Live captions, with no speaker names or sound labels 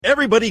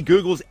Everybody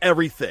Googles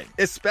everything,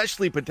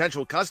 especially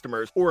potential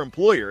customers or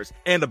employers,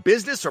 and a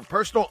business or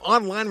personal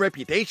online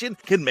reputation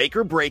can make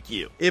or break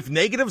you. If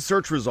negative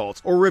search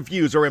results or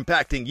reviews are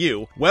impacting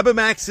you,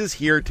 Webamax is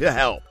here to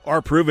help.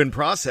 Our proven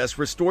process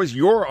restores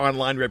your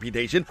online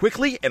reputation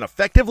quickly and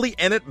effectively,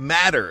 and it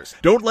matters.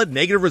 Don't let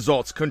negative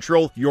results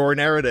control your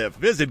narrative.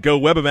 Visit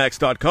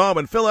GoWebamax.com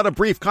and fill out a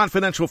brief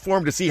confidential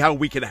form to see how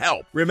we can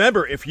help.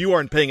 Remember, if you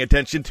aren't paying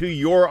attention to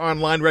your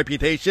online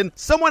reputation,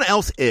 someone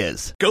else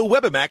is.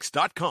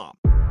 GoWebamax.com.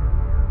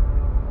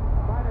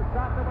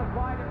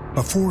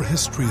 Before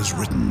history is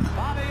written,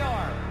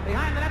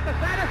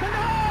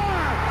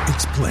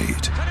 it's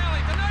played.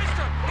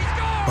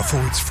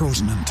 Before it's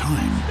frozen in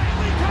time,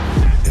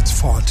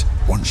 it's fought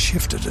one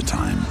shift at a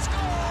time.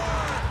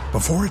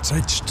 Before it's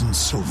etched in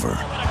silver,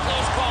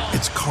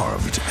 it's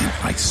carved in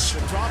ice.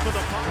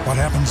 What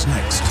happens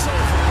next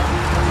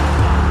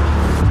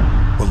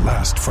will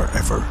last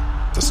forever.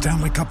 The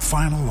Stanley Cup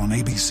Final on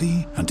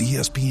ABC and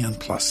ESPN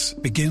Plus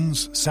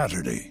begins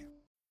Saturday.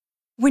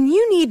 When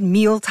you need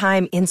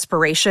mealtime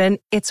inspiration,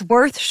 it's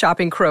worth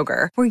shopping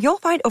Kroger, where you'll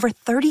find over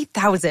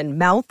 30,000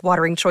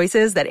 mouth-watering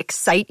choices that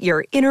excite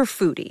your inner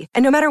foodie.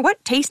 And no matter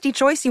what tasty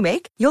choice you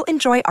make, you'll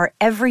enjoy our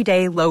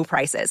everyday low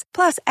prices,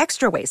 plus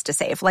extra ways to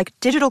save, like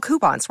digital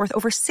coupons worth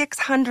over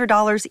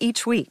 $600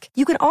 each week.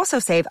 You can also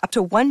save up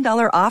to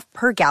 $1 off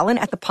per gallon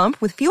at the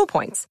pump with fuel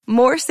points.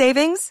 More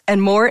savings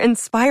and more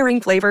inspiring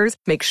flavors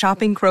make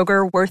shopping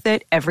Kroger worth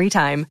it every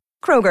time.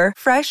 Kroger,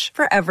 fresh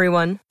for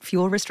everyone.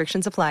 Fuel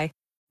restrictions apply.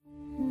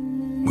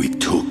 We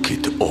took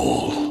it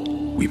all.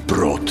 We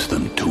brought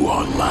them to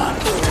our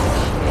land.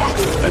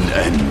 An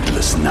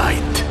endless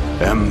night,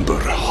 ember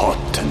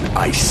hot and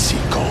icy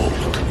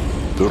cold.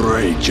 The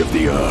rage of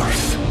the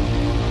earth.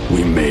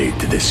 We made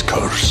this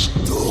curse.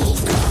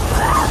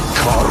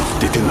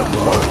 Carved it in the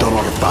blood on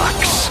our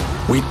backs.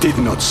 We did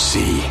not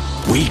see.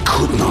 We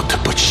could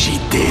not, but she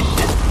did.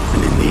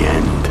 And in the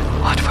end...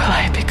 What will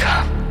I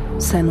become?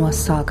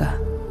 Senua's Saga.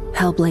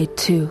 Hellblade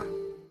 2.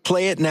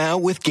 Play it now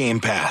with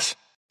Game Pass.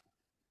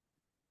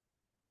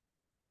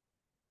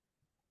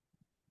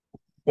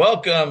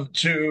 Welcome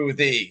to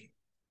the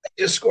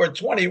just scored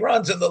 20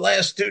 runs in the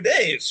last 2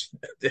 days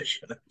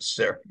edition of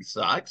Surrey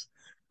Sox.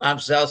 I'm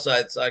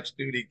Southside Sox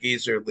duty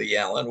geezer Lee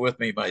Allen. With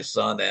me, my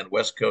son and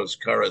West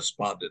Coast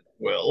correspondent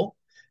Will.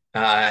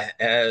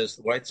 As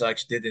the White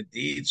Sox did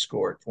indeed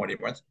score 20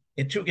 runs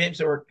in 2 games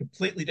that were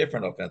completely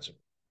different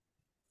offensively.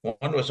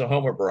 One was a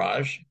homer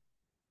barrage,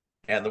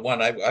 and the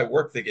one I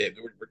worked the game.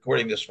 We're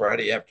recording this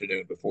Friday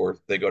afternoon before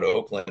they go to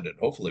Oakland and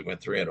hopefully win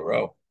 3 in a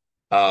row.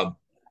 But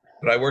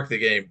I worked the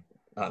game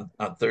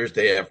on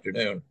Thursday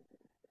afternoon,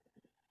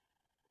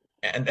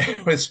 and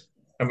it was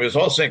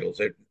all singles.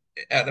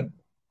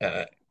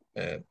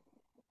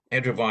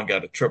 Andrew Vaughn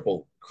got a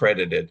triple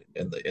credited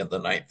in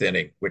the ninth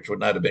inning, which would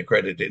not have been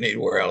credited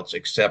anywhere else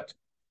except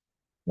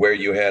where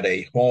you had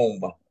a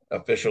home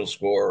official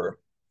scorer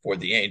for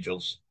the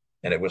Angels,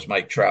 and it was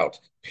Mike Trout,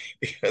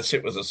 because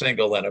it was a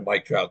single and a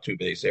Mike Trout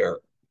 2-base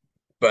error.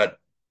 But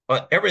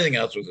everything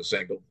else was a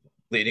single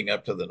leading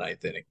up to the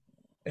ninth inning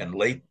and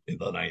late in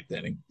the ninth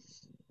inning.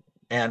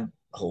 And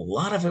a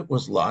lot of it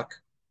was luck.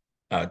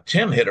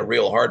 Tim hit a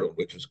real hard one,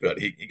 which was good.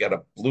 He got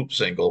a bloop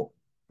single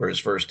for his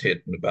first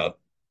hit in about,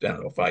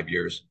 5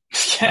 years.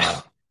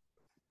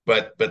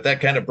 But that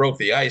kind of broke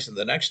the ice. And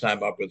the next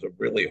time up was a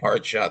really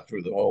hard shot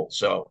through the hole.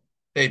 So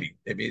maybe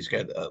he's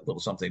got a little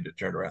something to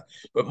turn around.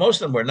 But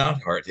most of them were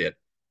not hard hit.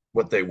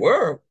 What they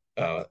were,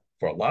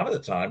 for a lot of the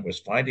time, was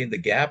finding the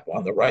gap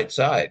on the right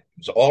side. It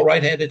was all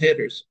right-handed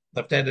hitters,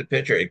 left-handed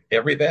pitcher.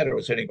 Every batter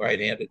was hitting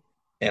right-handed.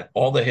 And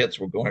all the hits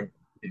were going.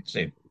 He'd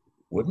say,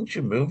 wouldn't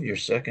you move your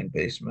second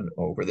baseman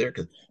over there?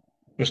 Because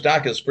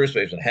Moustakas, first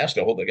baseman, has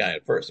to hold the guy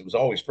at first. It was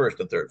always first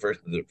and third.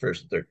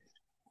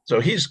 So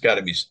he's got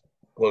to be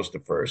close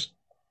to first.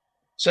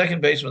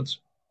 Second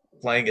baseman's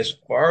playing as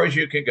far as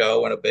you can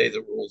go and obey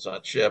the rules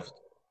on shift.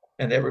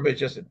 And everybody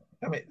just,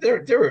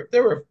 there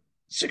were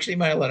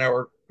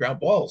 60-mile-an-hour ground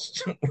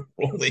balls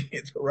rolling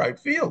into right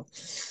field.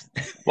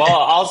 Well,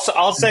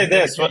 I'll say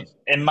this: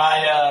 in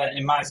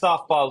my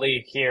softball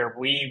league here,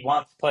 we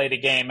once played a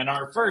game in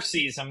our first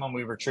season when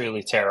we were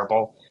truly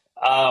terrible,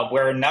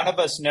 where none of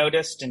us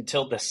noticed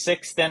until the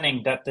 6th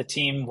inning that the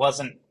team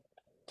wasn't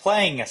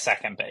playing a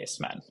second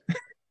baseman.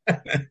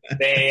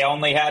 They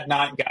only had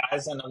 9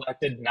 guys and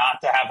elected not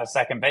to have a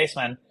second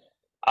baseman.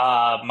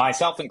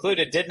 Myself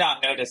included, did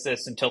not notice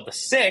this until the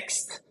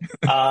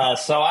 6th.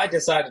 So I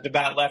decided to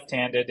bat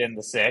left-handed in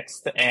the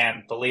 6th,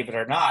 and believe it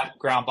or not,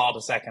 ground ball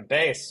to second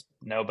base.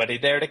 Nobody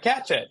there to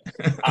catch it.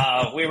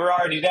 We were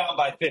already down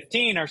by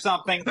 15 or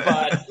something,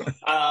 but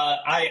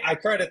I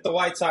credit the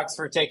White Sox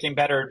for taking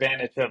better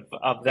advantage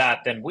of that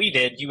than we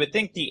did. You would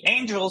think the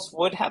Angels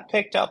would have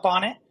picked up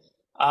on it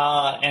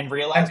and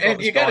realized what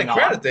was you got to going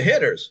credit on. the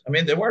hitters. I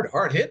mean, they weren't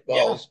hard hit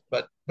balls,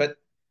 but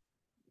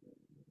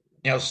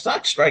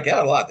Sox strike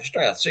out a lot. They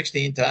struck out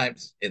 16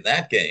 times in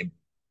that game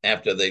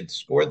after they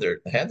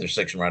had their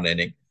 6-run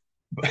inning.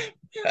 But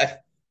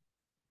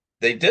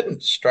they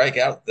didn't strike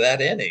out that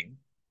inning.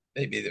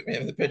 Maybe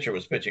the pitcher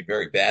was pitching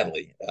very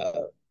badly.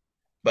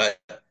 but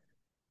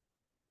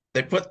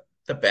they put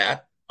the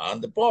bat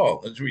on the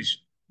ball.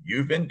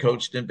 You've been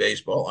coached in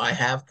baseball. I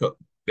have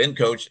been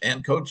coached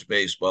and coached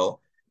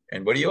baseball.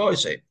 And what do you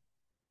always say?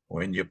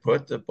 When you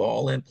put the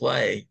ball in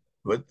play,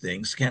 good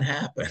things can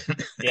happen.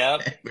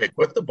 Yep. We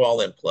put the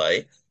ball in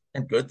play,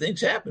 and good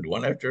things happened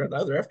one after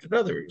another after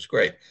another. It was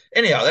great.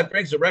 Anyhow, that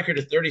brings the record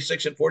to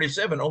 36 and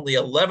 47, only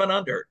 11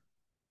 under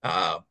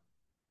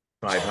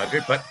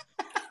 500, but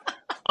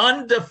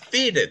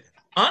undefeated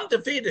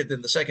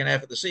in the second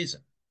half of the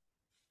season.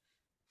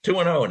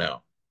 2-0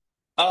 now.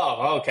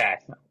 Oh, okay.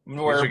 These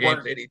are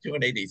games 82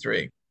 and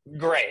 83.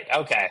 Great.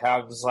 Okay. I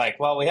was like,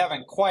 well, we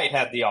haven't quite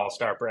had the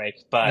All-Star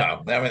break,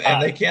 but no,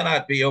 and they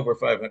cannot be over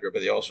 500 by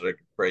the All-Star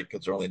break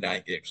because there are only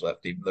 9 games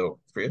left, even though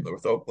 3 of them are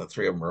with Oakland,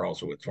 3 of them are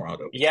also with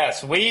Toronto.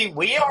 Yes,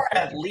 we are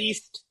at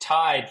least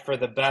tied for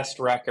the best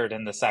record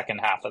in the second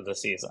half of the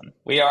season.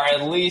 We are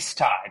at least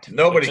tied.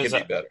 Nobody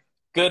can be better.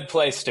 Good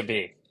place to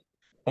be.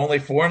 Only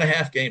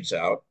 4.5 games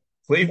out.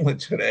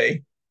 Cleveland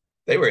today,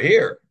 they were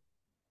here.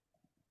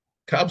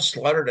 Cubs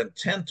slaughtered them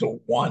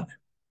 10-1.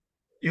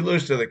 You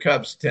lose to the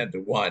Cubs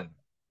 10-1,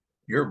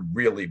 you're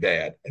really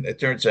bad. And it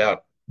turns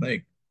out,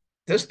 like,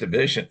 this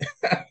division,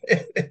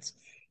 it's,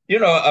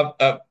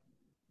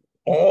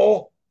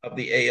 all of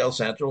the AL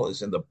Central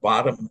is in the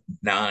bottom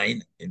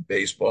 9 in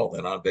baseball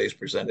and on base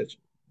percentage.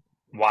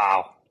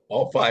 Wow.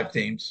 All 5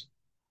 teams.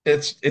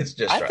 It's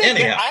just right.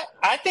 Anyhow,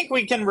 I think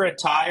we can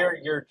retire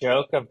your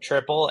joke of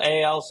triple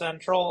AL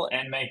Central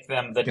and make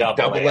them the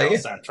double AL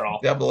Central.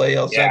 Double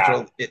AL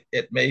Central,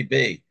 it may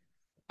be.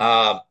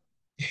 Yeah.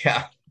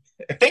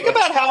 Think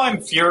about how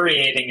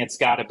infuriating it's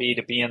got to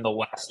be in the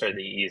West or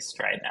the East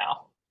right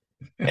now.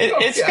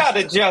 It's got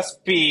to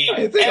just be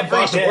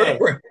every day.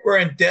 We're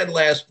in dead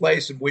last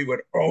place, and we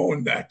would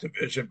own that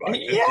division by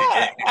 50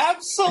 games.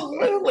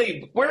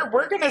 Absolutely.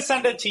 We're going to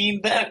send a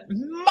team that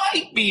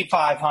might be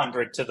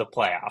 500 to the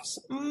playoffs.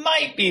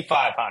 Might be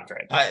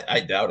 500. I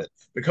doubt it.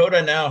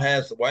 Dakota now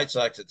has the White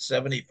Sox at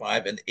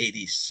 75 and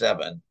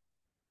 87.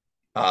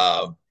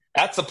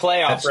 That's a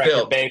playoff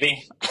record,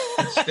 baby.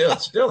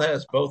 it still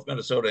has both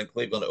Minnesota and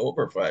Cleveland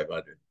over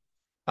 500.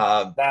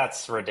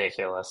 That's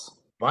ridiculous.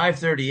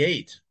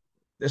 538.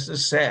 This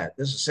is sad.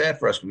 This is sad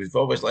for us because we've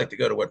always liked to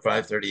go to what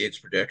 538's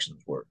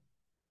projections were.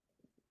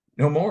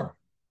 No more.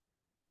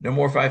 No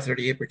more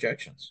 538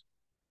 projections.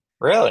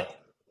 Really?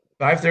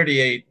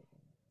 538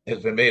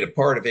 has been made a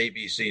part of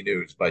ABC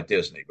News by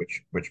Disney,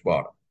 which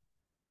bought them.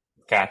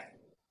 Okay.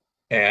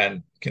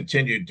 And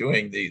continued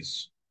doing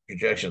these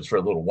projections for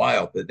a little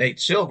while. But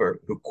Nate Silver,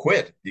 who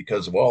quit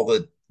because of all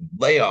the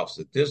layoffs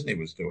that Disney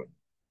was doing,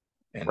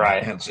 and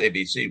hence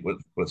ABC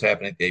was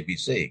happening at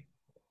ABC,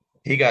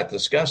 he got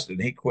disgusted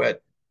and he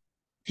quit.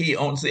 He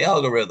owns the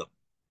algorithm.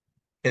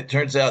 It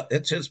turns out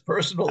it's his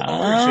personal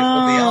ownership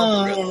of the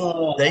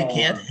algorithm. They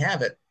can't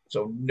have it.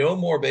 So no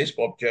more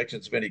baseball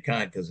projections of any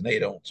kind because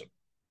Nate owns them.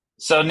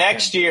 So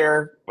next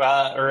year,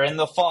 or in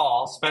the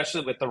fall,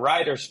 especially with the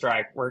writer's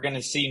strike, we're going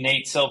to see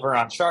Nate Silver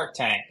on Shark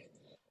Tank.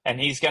 And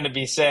he's going to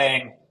be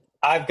saying,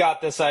 I've got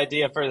this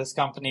idea for this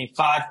company,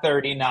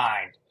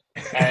 539.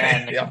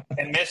 And,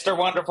 and Mr.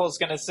 Wonderful is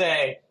going to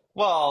say,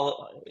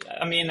 well,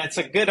 I mean, it's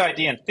a good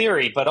idea in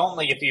theory, but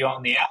only if you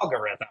own the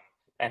algorithm.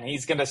 And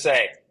he's going to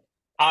say,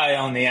 I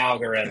own the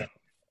algorithm.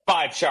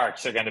 5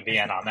 sharks are going to be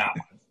in on that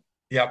one.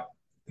 Yep,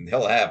 and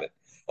he'll have it.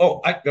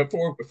 Oh,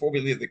 before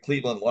we leave, the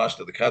Cleveland lost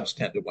to the Cubs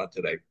 10-1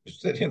 today.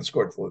 They didn't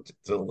score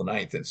until the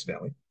 9th,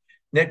 incidentally.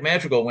 Nick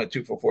Madrigal went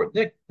 2 for 4.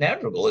 Nick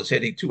Madrigal is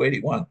hitting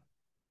 281.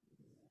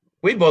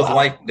 We both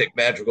liked Nick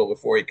Madrigal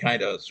before he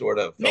kind of sort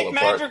of fell apart.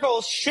 Nick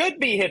Madrigal should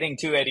be hitting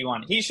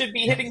 281. He should be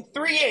hitting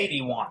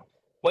 381.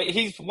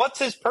 What's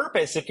his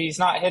purpose if he's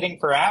not hitting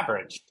for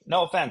average?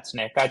 No offense,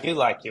 Nick. I do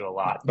like you a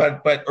lot.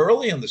 But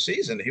early in the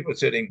season, he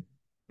was hitting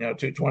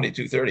 220,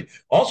 230.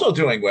 Also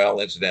doing well,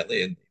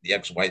 incidentally, in the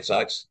ex-White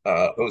Sox,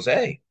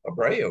 Jose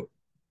Abreu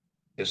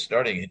is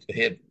starting to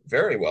hit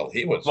very well.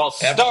 He was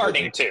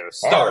starting to.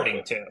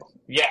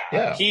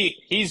 Yeah.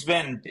 He's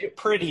been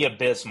pretty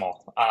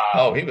abysmal.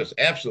 He was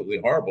absolutely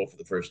horrible for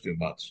the first 2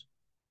 months.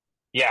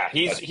 Yeah,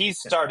 he's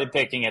started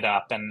picking it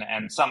up,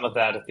 and some of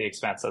that at the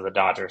expense of the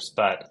Dodgers.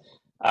 But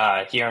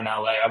here in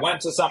LA, I went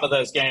to some of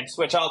those games,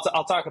 which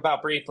I'll talk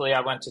about briefly.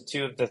 I went to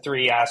 2 of the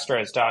 3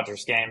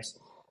 Astros-Dodgers games.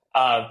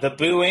 The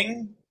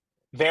booing,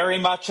 very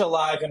much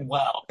alive and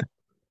well.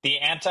 The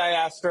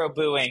anti-Astro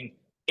booing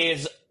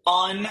is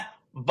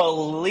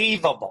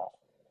unbelievable.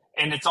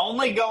 And it's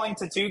only going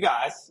to 2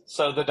 guys.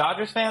 So the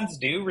Dodgers fans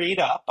do read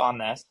up on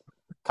this,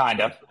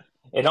 kind of.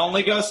 It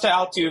only goes to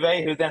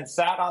Altuve, who then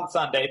sat on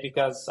Sunday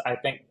because I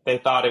think they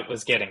thought it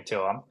was getting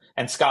to him.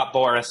 And Scott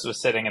Boras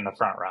was sitting in the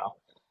front row.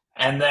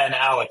 And then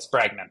Alex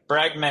Bregman.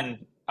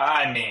 Bregman,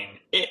 I mean,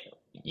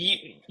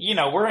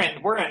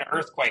 we're in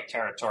earthquake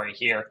territory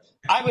here.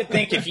 I would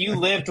think if you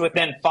lived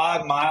within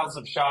 5 miles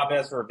of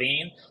Chavez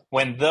Ravine,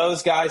 when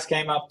those guys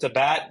came up to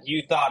bat,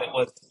 you thought it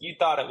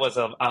was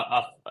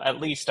at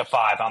least a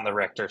 5 on the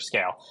Richter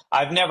scale.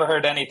 I've never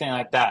heard anything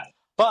like that.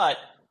 But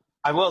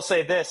I will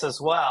say this as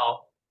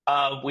well.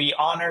 We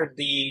honored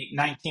the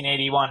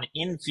 1981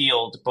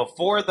 infield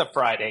before the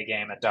Friday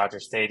game at Dodger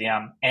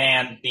Stadium,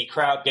 and the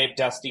crowd gave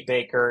Dusty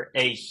Baker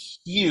a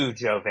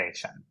huge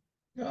ovation.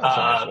 Oh, that's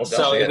nice. Well, So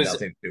Dusty it had was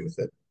nothing to do with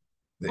it.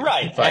 The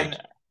right, fight.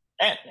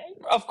 and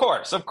of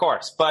course,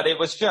 but it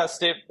was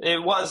just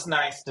it was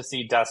nice to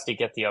see Dusty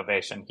get the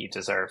ovation he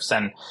deserves.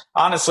 And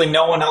honestly,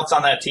 no one else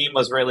on that team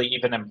was really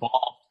even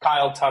involved.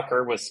 Kyle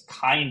Tucker was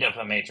kind of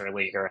a major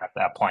leaguer at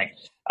that point.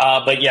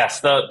 But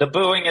yes, the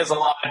booing is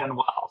alive and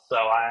well. So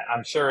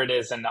I'm sure it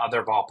is in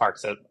other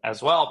ballparks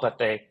as well. But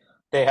they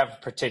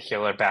have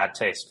particular bad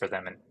taste for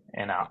them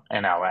in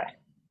LA.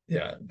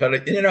 Yeah, but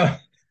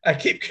I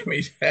keep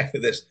coming back to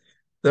this.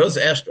 Those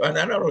Astros, and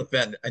I don't know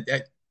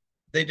if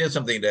they did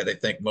something that I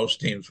think most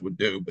teams would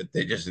do, but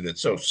they just did it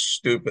so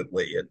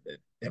stupidly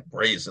and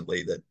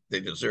brazenly that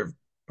they deserve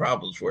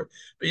problems for it.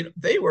 But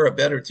they were a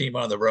better team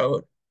on the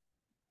road.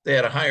 They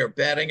had a higher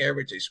batting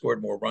average. They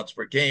scored more runs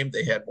per game.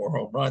 They had more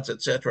home runs,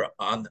 etc.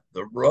 on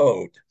the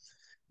road.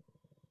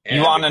 And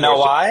you want to know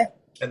why?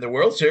 In the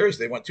World Series,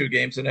 they won 2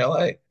 games in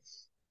LA.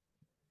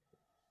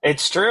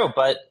 It's true,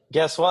 but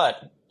guess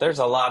what? There's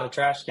a lot of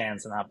trash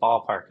cans in that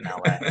ballpark in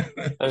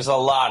LA. There's a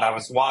lot. I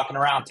was walking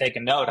around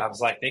taking note. I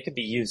was like, they could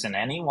be using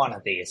any one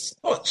of these.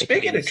 Oh,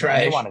 speaking of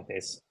trash, any one of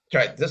these.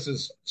 Right, this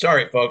is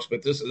sorry, folks,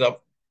 but this is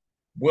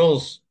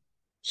Will's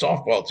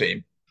softball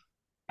team.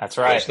 That's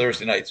right. Those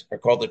Thursday nights are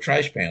called the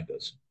Trash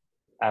Pandas.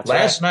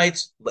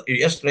 That's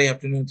Yesterday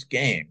afternoon's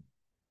game,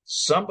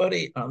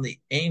 somebody on the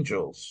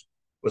Angels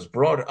was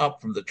brought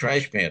up from the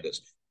Trash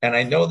Pandas, and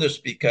I know this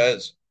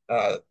because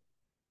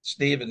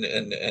Steve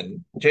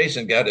and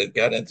Jason got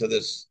into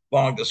this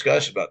long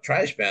discussion about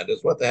trash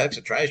pandas. What the heck's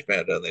a trash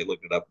panda? And they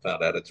looked it up,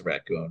 found out it's a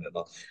raccoon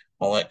and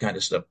all that kind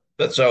of stuff.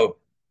 But so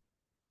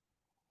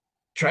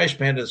trash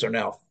pandas are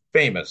now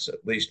famous,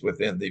 at least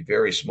within the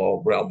very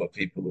small realm of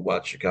people who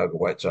watch Chicago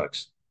White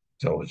Sox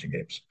television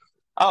games.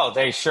 Oh,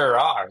 they sure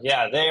are.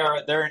 Yeah,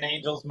 they're an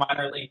Angels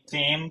minor league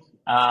team.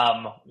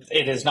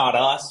 It is not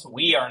us.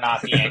 We are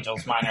not the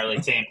Angels minor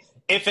league team.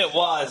 If it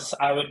was,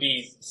 I would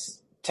be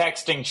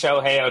texting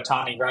Shohei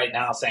Ohtani right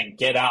now saying,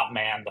 get out,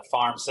 man. The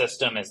farm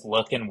system is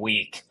looking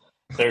weak.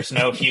 There's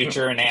no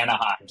future in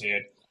Anaheim,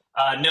 dude.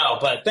 No,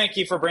 but thank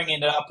you for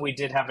bringing it up. We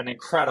did have an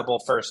incredible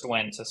first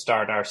win to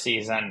start our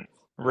season,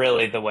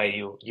 really the way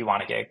you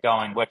want to get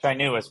going, which I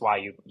knew is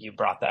why you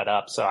brought that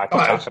up. So I can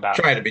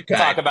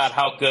talk about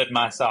how good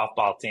my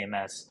softball team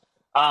is.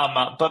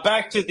 But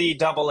back to the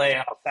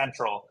AAL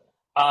Central.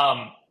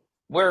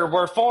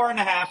 We're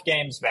 4.5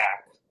 games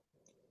back.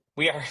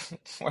 We're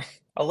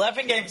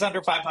 11 games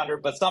under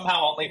 500, but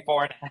somehow only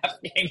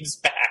 4.5 games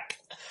back,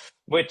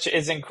 which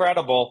is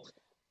incredible.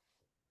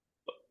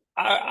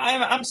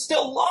 I'm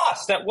still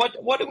lost at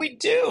what do we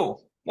do?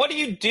 What do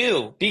you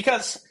do?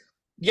 Because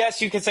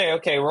yes, you could say,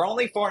 okay, we're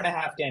only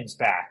 4.5 games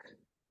back,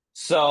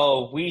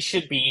 so we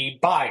should be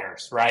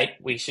buyers, right?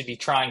 We should be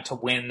trying to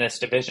win this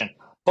division.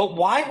 But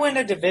why win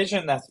a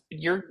division that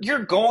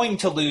you're going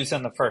to lose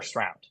in the first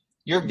round?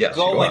 You're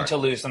going to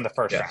lose in the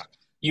first round.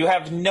 You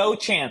have no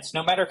chance,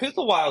 no matter who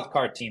the wild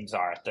card teams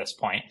are at this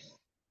point.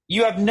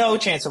 You have no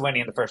chance of winning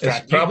in the first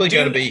round. It's probably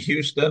going to be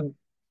Houston,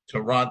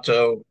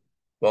 Toronto,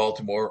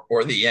 Baltimore,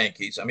 or the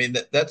Yankees. I mean,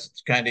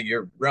 that's kind of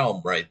your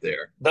realm right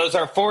there. Those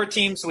are 4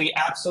 teams we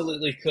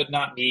absolutely could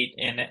not beat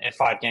in a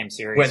 5-game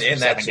series. When in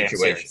that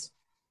situation.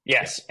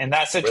 Yes, in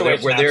that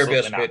situation. Where their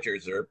best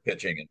pitchers are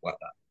pitching and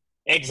whatnot.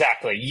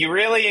 Exactly. You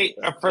really,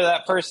 for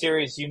that first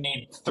series, you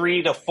need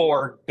 3 to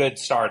 4 good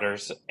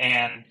starters.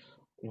 And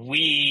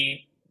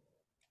we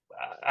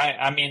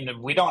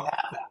don't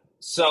have that.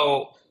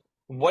 So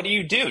what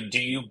do?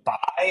 Do you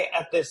buy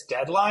at this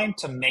deadline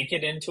to make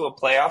it into a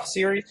playoff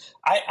series?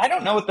 I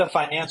don't know what the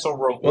financial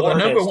reward is. Well, the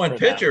number one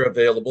pitcher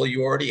available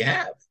you already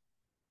have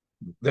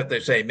that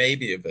they say may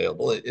be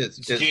available is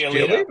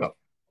Giolito.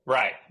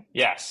 Right.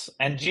 Yes.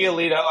 And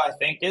Giolito, I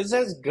think, is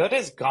as good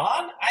as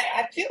gone.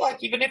 I feel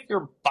like even if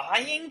you're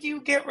buying,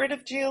 you get rid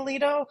of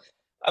Giolito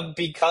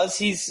because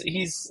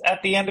he's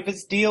at the end of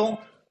his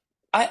deal.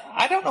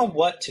 I don't know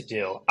what to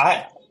do.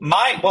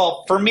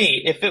 For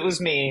me, if it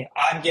was me,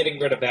 I'm getting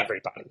rid of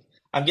everybody.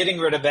 I'm getting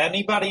rid of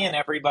anybody and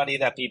everybody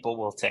that people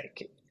will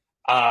take.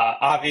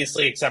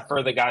 Obviously, except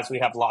for the guys we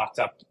have locked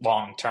up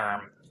long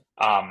term.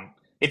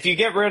 If you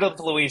get rid of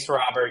Luis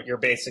Robert, you're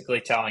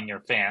basically telling your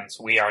fans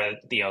we are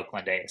the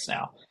Oakland A's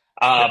now.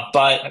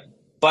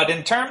 But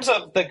in terms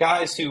of the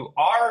guys who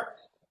are,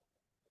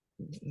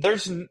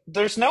 there's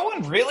no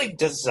one really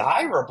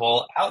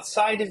desirable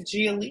outside of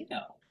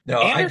Giolito. No,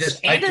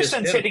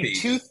 Anderson's hitting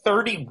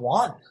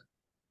 231.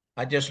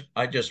 I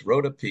just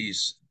wrote a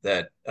piece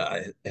that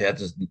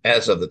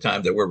as of the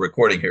time that we're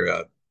recording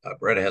here,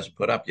 Brett hasn't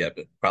put up yet,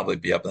 but probably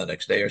be up in the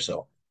next day or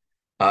so.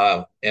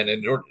 And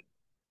in order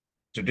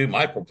to do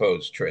my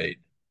proposed trade,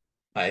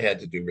 I had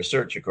to do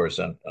research, of course.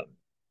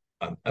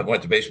 I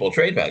went to baseball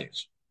trade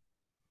values,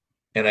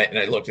 and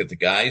I looked at the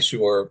guys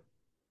who are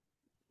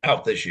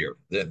out this year.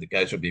 The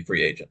guys who would be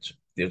free agents.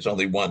 There's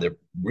only one that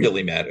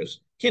really matters.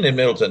 Keenan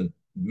Middleton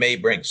may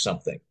bring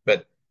something,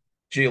 but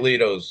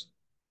Giolito's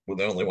well,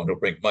 the only one who'll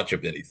bring much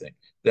of anything.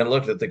 Then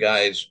looked at the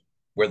guys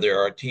where there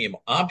are team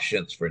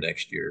options for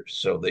next year,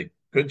 so they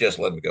could just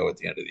let them go at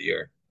the end of the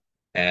year,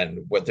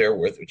 and what they're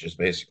worth, which is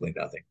basically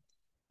nothing.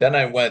 Then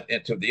I went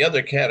into the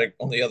other category,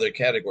 only other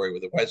category where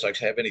the White Sox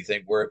have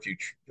anything where if you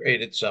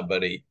traded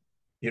somebody,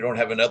 you don't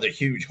have another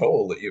huge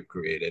hole that you've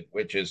created,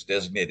 which is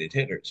designated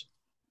hitters.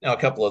 Now, a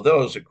couple of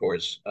those, of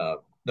course,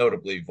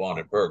 notably Vaughn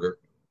and Berger,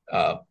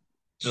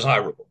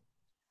 desirable.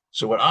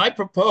 So what I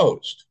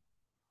proposed,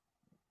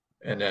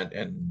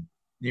 and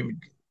you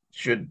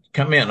should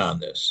come in on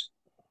this,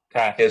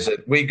 Okay. is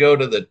that we go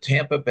to the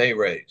Tampa Bay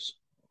Rays.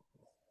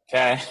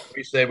 Okay.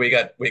 We say we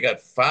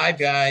got 5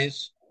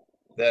 guys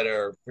that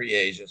are free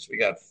agents. We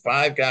got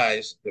 5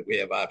 guys that we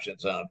have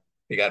options on.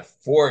 We got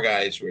 4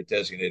 guys who are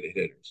designated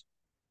hitters.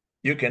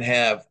 You can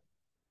have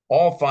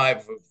all 5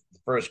 of the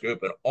first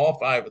group and all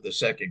 5 of the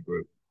second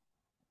group.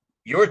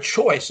 Your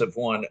choice of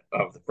one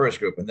of the first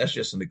group, and that's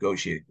just a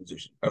negotiating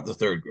position, of the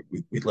third group.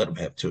 We'd let them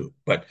have 2,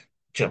 but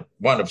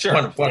one of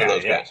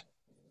those guys.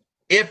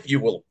 If you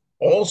will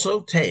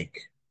also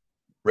take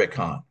Rick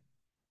Hahn.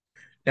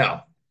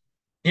 Now,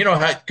 you know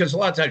how, because a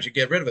lot of times you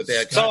get rid of a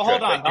bad contract. So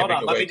hold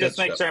on. Let me just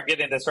make stuff. sure I'm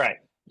getting this right.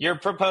 You're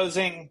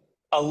proposing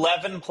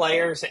 11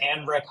 players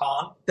and Rick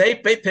Hahn? They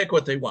pick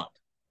what they want.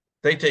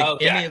 They take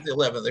any of the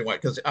 11 they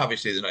want, because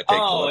obviously they're not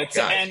taking 11 it's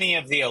guys. Any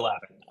of the 11.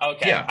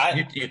 Okay.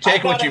 Yeah, you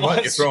take what you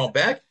want, you throw them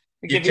back.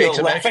 You take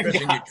some extras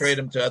and you trade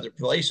them to other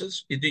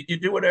places. You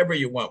do whatever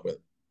you want with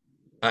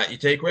them. You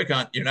take Rick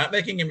Hahn. You're not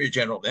making him your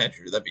general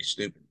manager. That'd be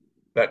stupid.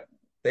 But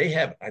they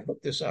have, I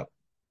looked this up,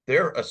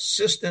 their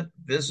assistant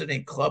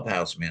visiting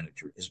clubhouse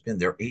manager has been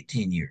there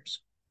 18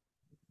 years.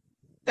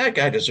 That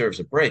guy deserves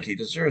a break. He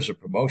deserves a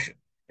promotion.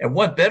 And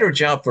what better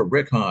job for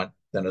Rick Hahn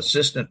than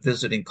assistant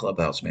visiting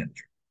clubhouse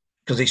manager?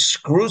 Because he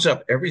screws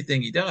up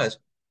everything he does.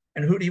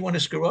 And who do you want to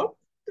screw up?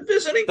 The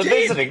visiting team. The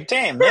visiting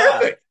team,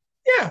 Perfect.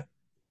 Yeah.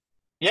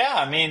 Yeah,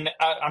 I mean,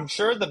 I'm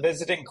sure the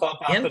visiting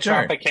clubhouse at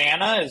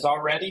Tropicana is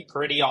already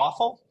pretty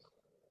awful.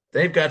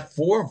 They've got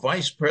 4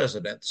 vice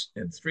presidents,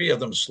 and 3 of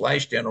them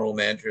 / general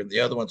manager, and the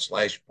other one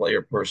 /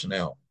 player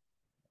personnel.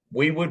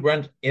 We would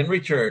run in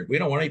return. We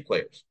don't want any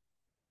players.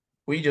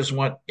 We just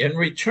want in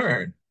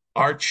return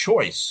our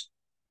choice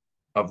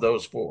of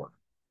those 4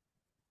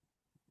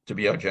 to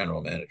be our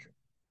general manager.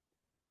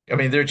 I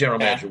mean, their general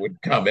manager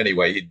would come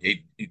anyway.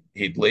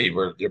 He'd leave,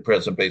 or their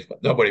president base.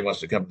 Nobody wants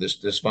to come to this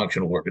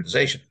dysfunctional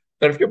organization.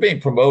 But if you're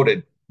being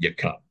promoted, you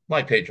come.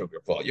 Like Pedro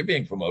Grifol, you're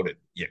being promoted,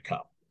 you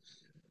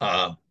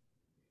come.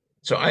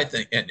 So I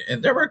think,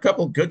 and there were a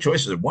couple of good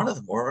choices. One of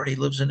them already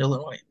lives in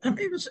Illinois. I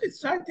mean,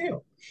 it's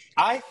ideal.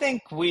 I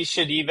think we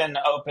should even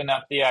open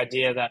up the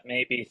idea that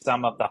maybe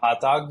some of the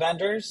hot dog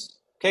vendors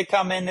could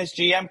come in as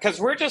GM, because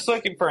we're just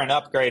looking for an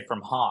upgrade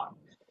from Hahn.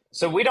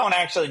 So we don't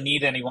actually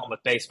need anyone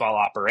with baseball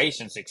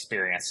operations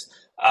experience.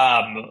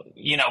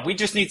 We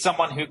just need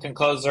someone who can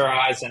close their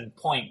eyes and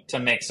point to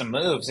make some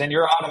moves, and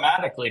you're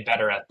automatically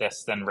better at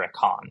this than Rick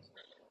Hahn.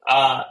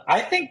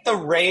 I think the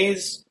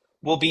Rays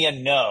will be a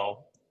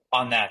no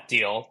on that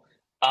deal,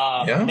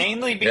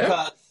 mainly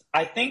because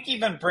I think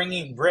even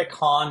bringing Rick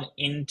Hahn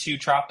into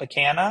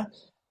Tropicana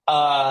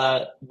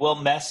will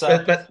mess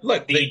up. But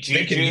look, they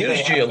can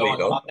use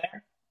Giolito.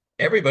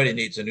 Everybody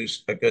needs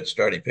a good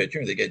starting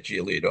pitcher. They get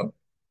Giolito.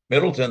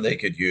 Middleton they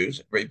could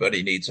use.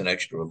 Everybody needs an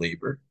extra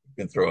reliever who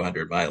can throw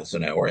 100 miles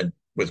an hour and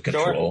with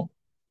control.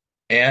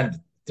 Sure. And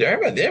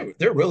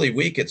they're really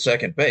weak at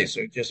second base.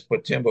 So just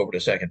put Tim over to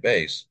second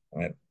base. I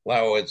mean,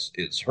 Lau is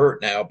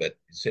hurt now, but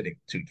he's hitting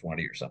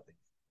 220 or something.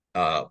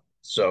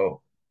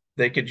 So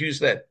they could use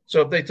that.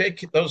 So if they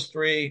take those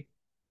 3,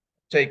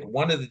 take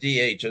one of the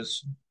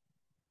DHs,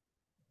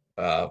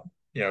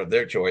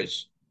 their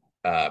choice,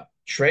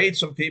 trade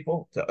some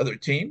people to other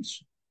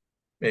teams,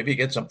 maybe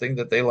get something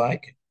that they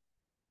like.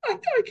 I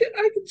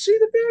can see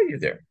the value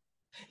there.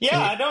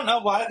 Yeah, I don't know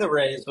why the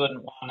Rays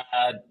wouldn't want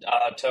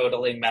to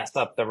totally mess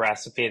up the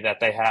recipe that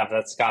they have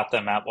that's got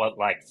them at,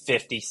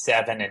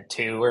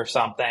 57-2 or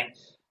something.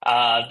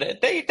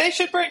 They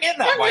should bring in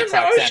that White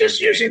Sox energy. I was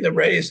just using the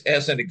Rays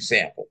as an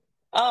example.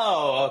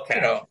 Oh,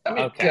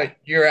 okay.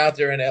 You're out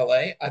there in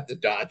L.A. at the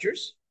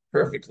Dodgers,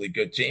 perfectly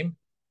good team.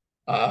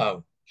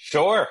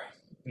 Sure.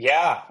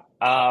 Yeah.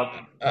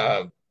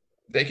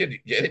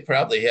 They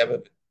probably have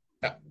a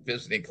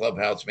visiting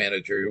clubhouse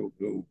manager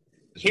who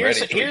is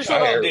ready to here's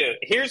retire. What I'll do.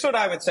 Here's what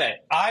I would say.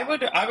 I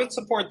would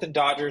support the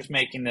Dodgers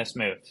making this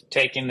move,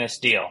 taking this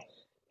deal,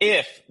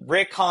 if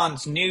Rick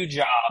Hahn's new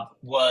job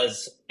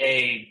was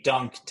a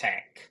dunk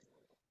tank,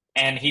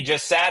 and he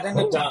just sat in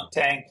a dunk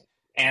tank,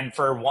 and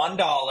for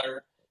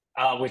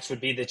 $1, which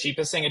would be the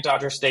cheapest thing at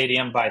Dodger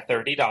Stadium by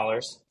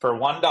 $30, for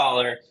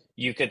 $1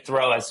 you could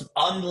throw as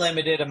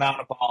unlimited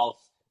amount of balls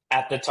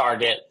at the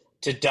target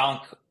to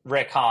dunk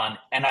Rick Hahn,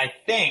 and I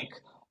think.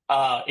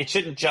 It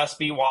shouldn't just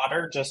be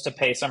water, just to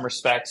pay some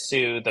respects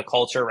to the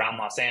culture around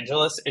Los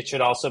Angeles. It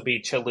should also be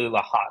Cholula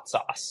hot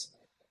sauce.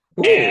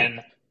 Ooh.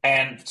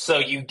 And so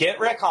you get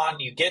Rick Hahn,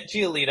 you get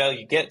Giolito,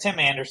 you get Tim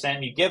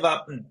Anderson, you give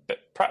up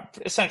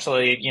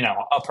essentially,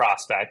 a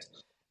prospect.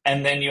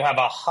 and then you have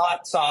a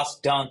hot sauce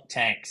dunk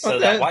tank. So Well,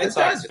 that White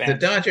Sox the fan.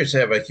 Dodgers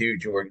have a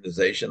huge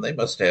organization. They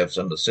must have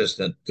some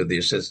assistant to the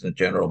assistant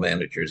general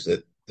managers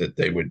that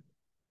they would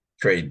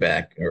trade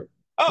back or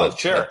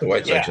Sure. let the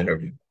White Sox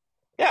interview.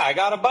 Yeah, I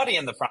got a buddy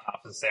in the front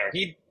office there.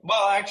 He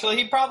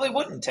probably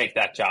wouldn't take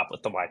that job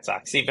with the White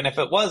Sox, even if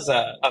it was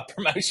a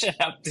promotion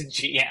up to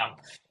GM.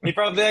 He'd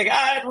probably be like,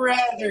 I'd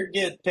rather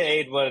get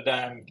paid what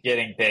I'm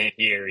getting paid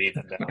here,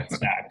 even though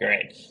it's not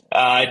great.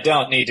 I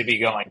don't need to be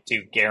going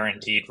to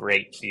guaranteed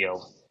rate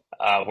field,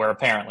 where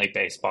apparently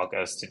baseball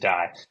goes to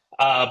die.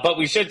 But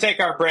we should take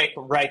our break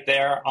right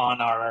there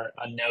on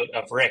a note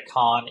of Rick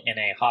Hahn in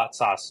a hot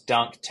sauce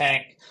dunk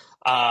tank.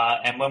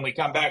 And when we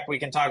come back, we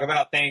can talk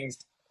about things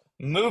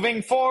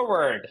moving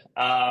forward.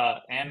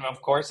 And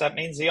of course, that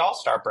means the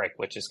All-Star break,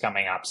 which is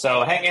coming up.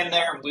 So hang in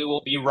there. We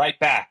will be right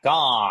back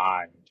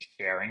on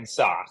Sharing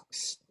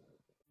Socks.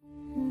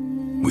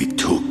 We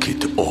took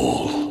it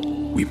all.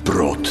 We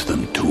brought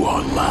them to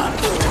our land.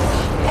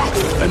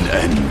 An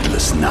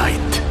endless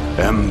night,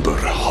 ember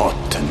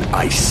hot and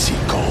icy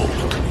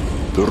cold.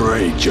 The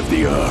rage of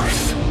the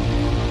earth.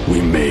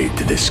 We made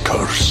this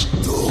curse.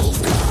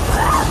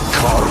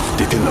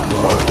 Carved it in the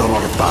blood on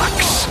our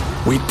backs.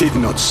 We did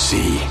not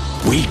see.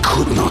 We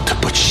could not,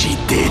 but she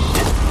did.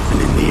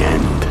 And in the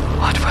end...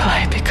 What will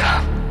I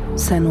become?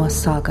 Senua's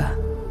Saga.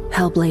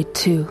 Hellblade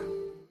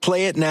 2.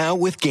 Play it now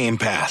with Game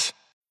Pass.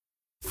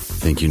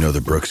 Think you know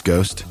the Brooks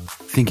Ghost?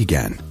 Think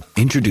again.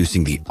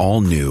 Introducing the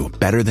all-new,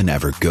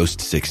 better-than-ever Ghost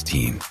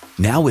 16.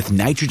 Now with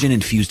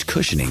nitrogen-infused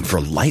cushioning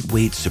for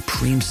lightweight,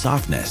 supreme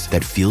softness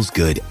that feels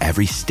good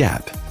every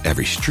step,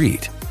 every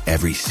street,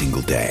 every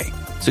single day.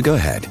 So go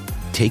ahead.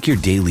 Take your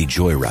daily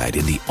joyride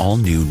in the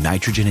all-new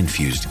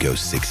nitrogen-infused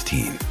Ghost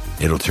 16.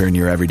 It'll turn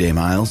your everyday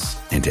miles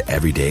into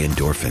everyday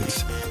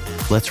endorphins.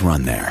 Let's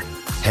run there.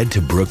 Head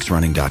to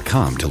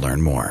brooksrunning.com to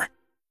learn more.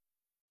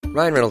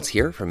 Ryan Reynolds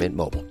here from Mint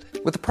Mobile.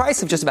 With the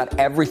price of just about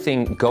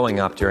everything going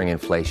up during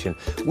inflation,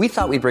 we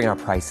thought we'd bring our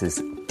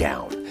prices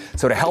down.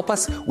 So to help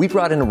us, we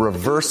brought in a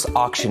reverse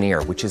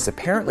auctioneer, which is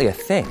apparently a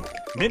thing.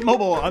 Mint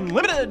Mobile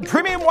Unlimited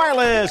Premium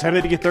Wireless. How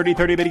to get 30,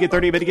 30, bit to get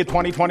 30, bit to get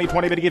 20, 20,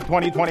 20, bit to get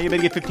 20, 20, bit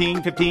to get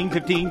 15, 15,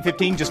 15,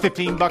 15, just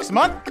 $15 a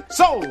month?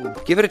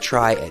 Sold! Give it a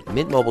try at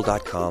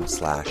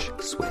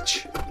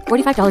mintmobile.com/switch.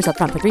 $45 up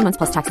front for 3 months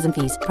plus taxes and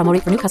fees. Promo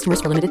rate for new customers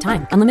for limited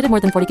time. Unlimited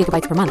more than 40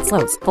 gigabytes per month.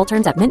 Slows full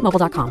terms at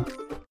mintmobile.com.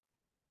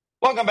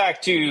 Welcome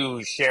back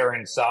to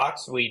Sharing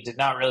Socks. We did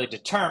not really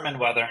determine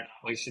whether or not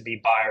we should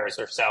be buyers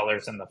or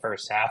sellers in the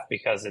first half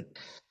because it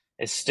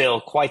is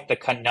still quite the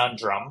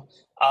conundrum.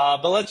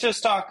 But let's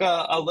just talk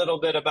a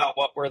little bit about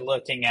what we're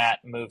looking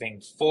at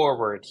moving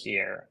forward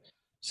here.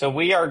 So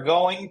we are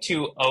going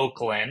to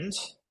Oakland,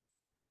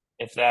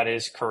 if that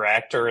is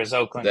correct, or is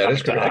Oakland coming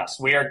to us?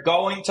 We are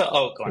going to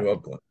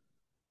Oakland.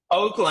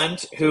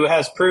 Oakland, who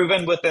has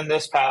proven within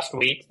this past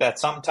week that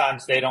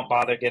sometimes they don't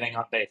bother getting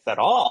on base at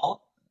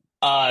all,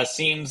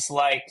 seems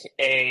like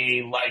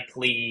a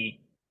likely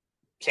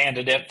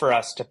candidate for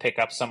us to pick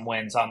up some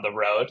wins on the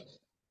road.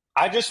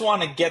 I just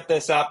want to get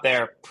this out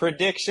there.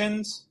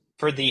 Predictions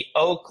for the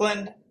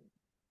Oakland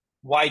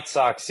White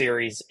Sox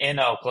series in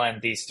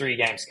Oakland, these 3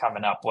 games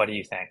coming up. What do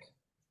you think?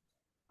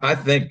 I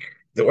think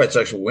the White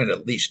Sox will win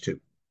at least 2.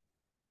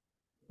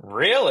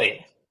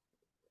 Really?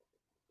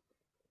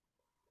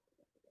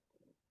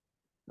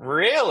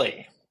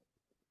 Really?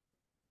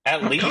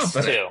 At least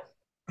 2.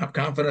 I'm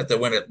confident they'll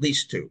win at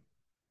least 2.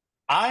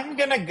 I'm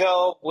going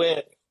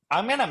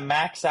to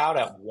max out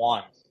at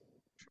 1.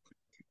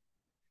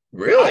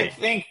 Really? I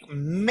think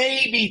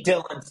maybe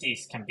Dylan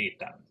Cease can beat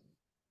them.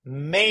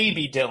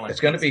 It's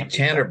going to be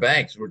Tanner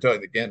Banks. We're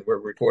talking again. We're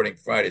recording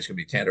Friday. It's going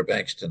to be Tanner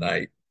Banks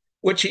tonight,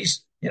 which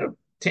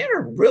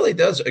Tanner really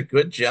does a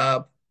good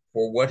job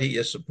for what he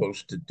is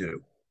supposed to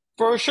do.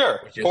 For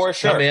sure.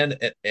 Come in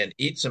and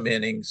eat some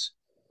innings.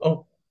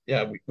 Oh,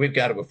 yeah, we've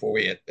got it before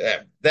we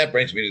that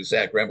brings me to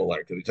Zach Remillard,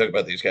 because we talk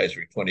about these guys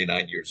who are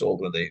 29 years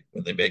old when they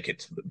make it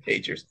to the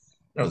majors.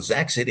 No,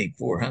 Zach's hitting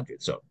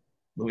 400. So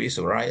Luis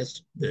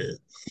Arias.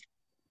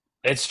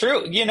 It's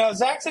true.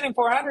 Zach's hitting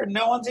 400.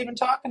 No one's even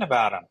talking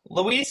about him.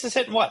 Luis is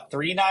hitting,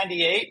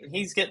 398? And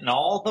he's getting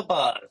all the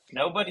buzz.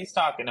 Nobody's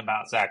talking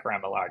about Zach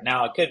Remillard.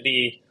 Now, it could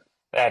be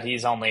that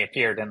he's only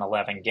appeared in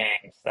 11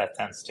 games. That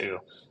tends to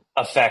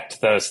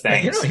affect those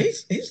things.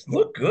 He's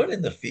looked good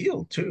in the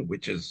field, too,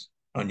 which is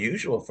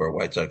unusual for a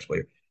White Sox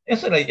player.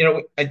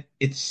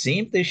 It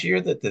seemed this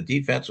year that the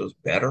defense was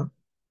better.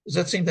 Does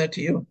that seem that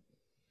to you?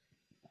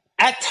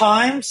 At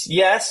times,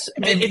 yes.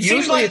 It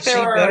seems like there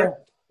are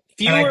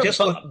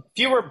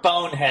fewer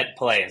bonehead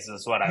plays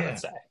is what I would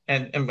say.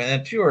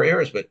 And fewer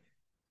errors, but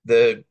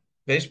the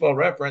Baseball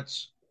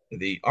Reference,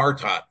 the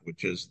RTOT,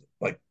 which is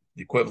like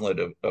the equivalent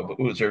of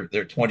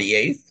they're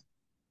 28th,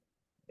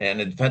 and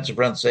the defensive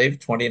run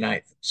saved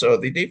 29th. So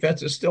the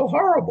defense is still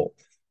horrible.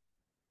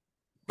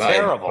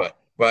 Terrible.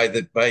 By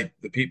the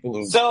people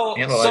who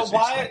analyze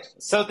these things.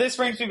 So this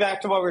brings me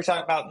back to what we were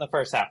talking about in the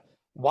first half.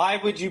 Why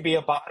would you be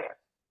a buyer?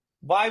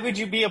 Why would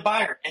you be a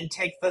buyer and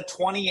take the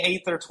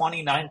 28th or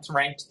 29th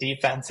ranked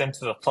defense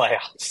into the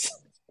playoffs?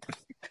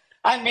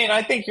 I mean,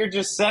 I think you're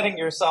just setting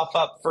yourself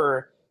up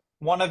for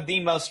one of the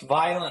most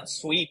violent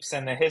sweeps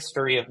in the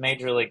history of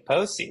Major League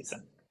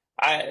postseason.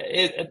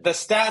 The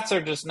stats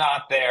are just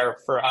not there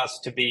for us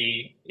to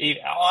be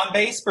on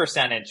base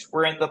percentage.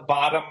 We're in the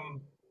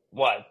bottom,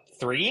 what,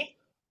 3?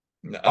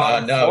 No,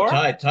 Four?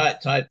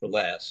 tied for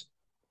last.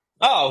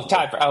 Oh,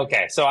 tied for,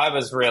 okay. So I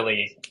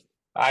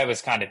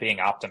was kind of being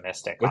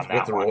optimistic on that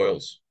with the one.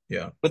 Royals.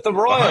 Yeah. With the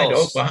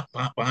Royals.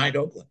 Behind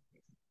Oakland.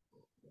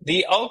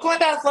 The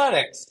Oakland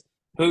Athletics,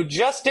 who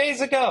just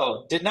days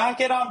ago did not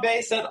get on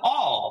base at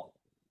all,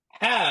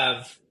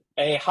 have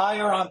a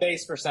higher on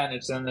base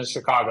percentage than the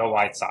Chicago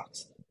White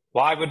Sox.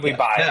 Why would we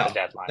buy at the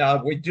deadline?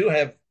 Now, we do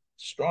have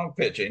strong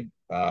pitching.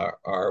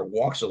 Our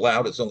walks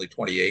allowed is only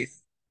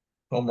 28th.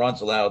 Home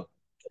runs allowed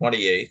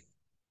 28th.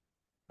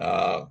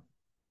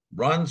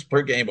 Runs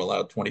per game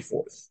allowed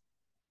 24th.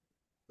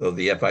 Though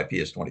the FIP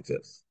is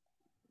 25th.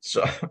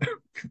 So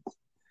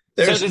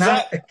there's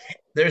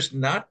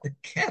not a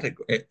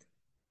category.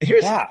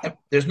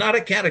 There's not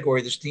a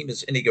category this team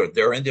is any good.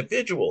 There are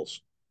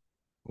individuals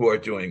who are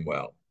doing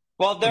well.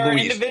 Well, there are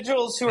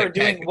individuals who are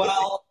doing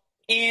well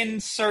in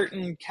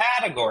certain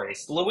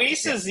categories.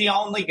 Luis is the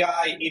only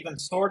guy even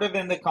sort of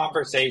in the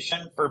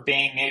conversation for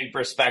being a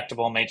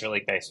respectable Major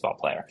League Baseball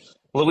player.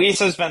 Luis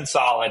has been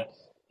solid.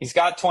 He's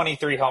got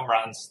 23 home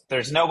runs.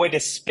 There's no way to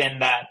spin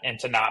that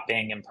into not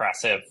being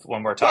impressive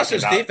when we're talking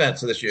about his defense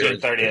this year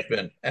has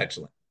been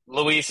excellent.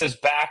 Luis is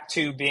back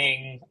to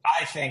being,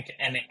 I think,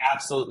 an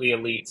absolutely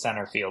elite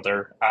center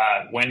fielder.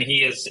 When he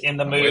is in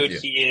the mood,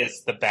 he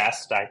is the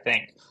best, I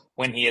think,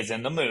 when he is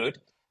in the mood.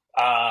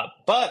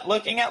 But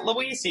looking at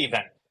Luis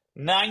even,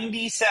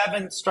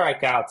 97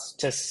 strikeouts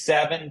to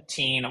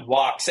 17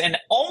 walks and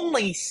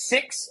only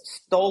 6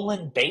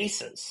 stolen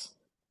bases.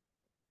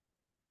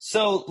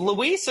 So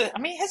Luis, I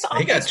mean,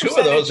 he got 2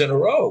 of those in a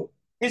row.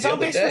 His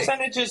on-base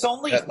percentage is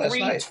only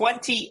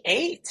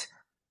 .328.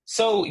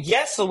 So,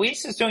 yes,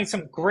 Luis is doing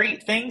some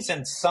great things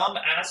in some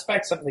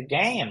aspects of the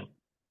game.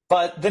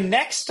 But the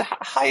next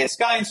highest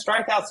guy in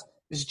strikeouts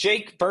is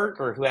Jake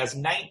Burger, who has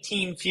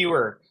 19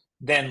 fewer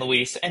than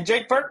Luis. And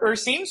Jake Burger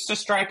seems to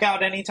strike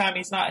out anytime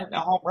he's not hitting a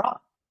home run.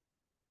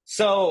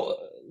 So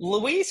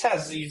Luis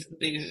has these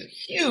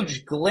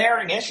huge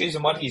glaring issues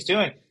in what he's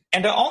doing.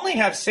 And to only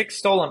have 6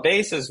 stolen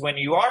bases when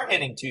you are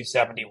hitting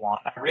 .271,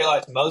 I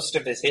realize most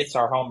of his hits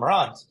are home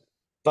runs,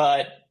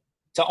 but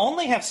to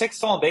only have 6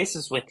 stolen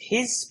bases with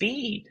his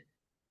speed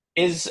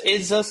is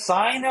a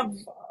sign of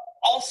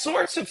all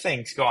sorts of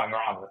things going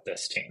wrong with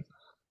this team.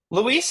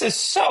 Luis is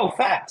so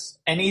fast,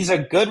 and he's a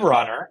good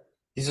runner.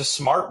 He's a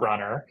smart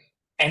runner,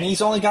 and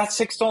he's only got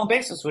 6 stolen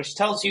bases, which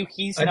tells you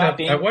he's not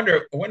being. I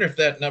wonder if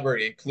that number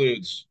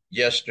includes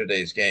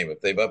yesterday's game,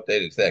 if they've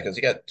updated that, because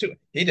he got 2.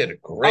 He did a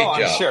great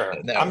job. I'm sure.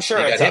 Now, I'm sure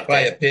he got it's hit updated by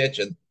a pitch,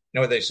 and you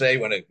know what they say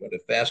when a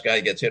fast guy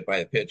gets hit by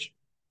a pitch,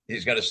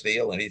 he's going to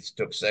steal, and he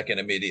took second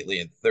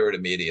immediately and third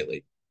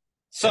immediately.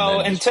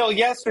 So until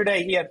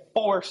yesterday, he had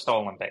 4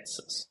 stolen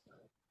bases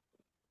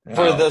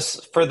for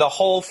the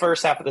whole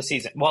first half of the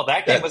season. Well,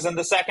 that game was in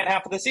the second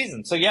half of the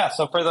season. So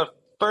so for the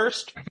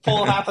first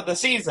full half of the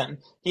season,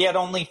 he had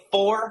only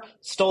 4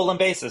 stolen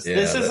bases.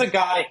 This is a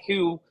guy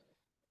who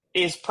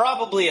is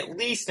probably at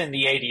least in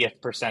the 80th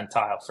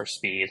percentile for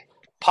speed,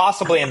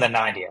 possibly in the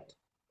 90th.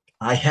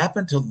 I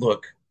happened to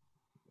look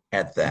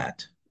at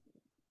that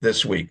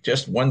this week.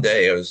 Just one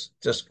day, I was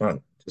just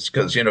going, just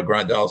because,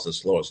 Grandal's the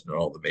slowest in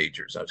all the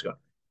majors. I was going,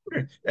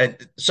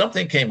 and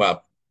something came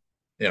up.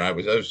 I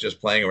was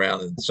just playing around,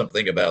 and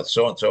something about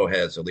so-and-so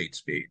has elite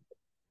speed.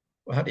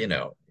 Well, how do you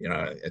know?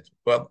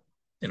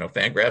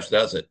 Fangraphs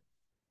does it.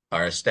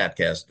 Our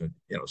StatCast,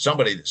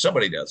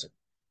 somebody does it.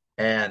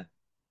 And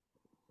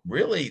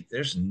really,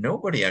 there's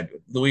nobody.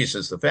 Luis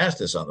is the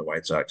fastest on the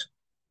White Sox,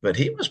 but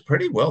he was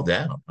pretty well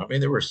down. I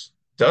mean, there were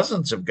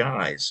dozens of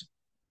guys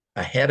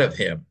ahead of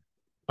him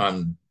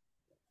on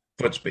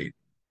foot speed.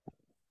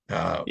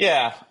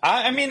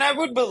 I mean, I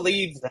would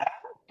believe that,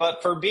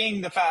 but for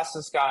being the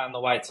fastest guy on the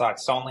White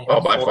Sox, to only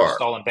have 4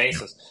 stolen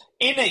bases.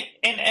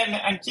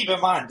 And keep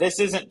in mind, this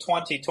isn't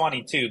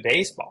 2022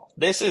 baseball.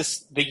 This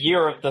is the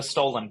year of the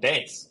stolen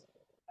base.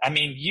 I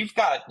mean, you've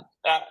got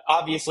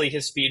obviously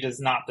his speed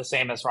is not the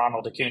same as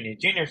Ronald Acuna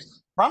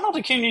Jr.'s. Ronald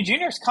Acuna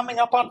Jr. is coming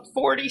up on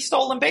 40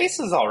 stolen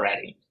bases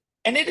already,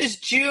 and it is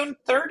June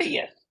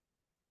 30th.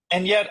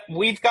 And yet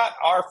we've got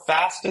our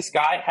fastest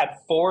guy had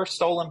 4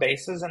 stolen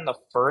bases in the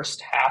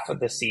first half of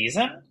the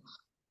season.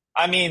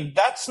 I mean,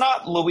 that's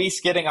not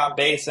Luis getting on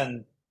base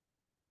and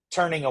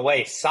turning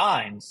away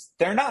signs.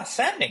 They're not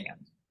sending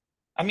him.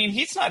 I mean,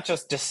 he's not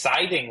just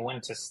deciding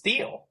when to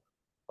steal.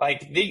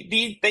 Like,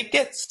 they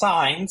get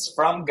signs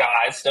from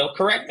guys. So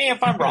correct me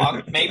if I'm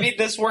wrong. Maybe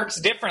this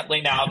works differently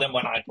now than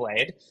when I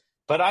played.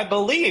 But I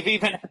believe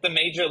even at the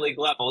major league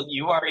level,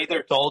 you are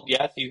either told,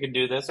 yes, you can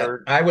do this,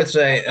 or I would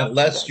say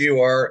unless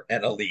you are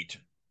an elite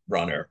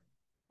runner.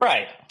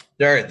 Right.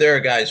 There are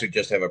guys who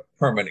just have a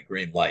permanent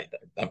green light.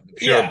 I'm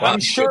sure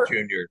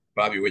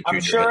Bobby Witt Jr.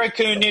 I'm sure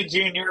Acuna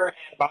Jr. and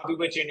Bobby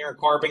Witt Jr. and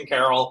Corbin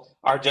Carroll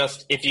are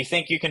just, if you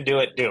think you can do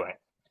it, do it.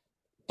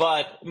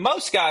 But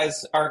most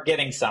guys are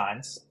getting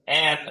signs,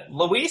 and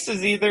Luis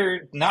is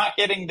either not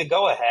getting the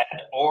go-ahead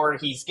or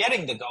he's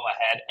getting the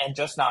go-ahead and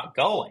just not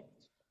going.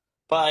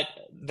 But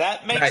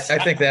that makes... I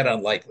think that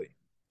unlikely.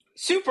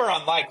 Super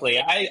unlikely.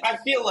 I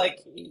feel like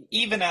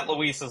even at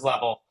Luis's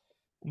level,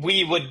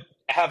 we would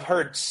have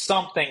heard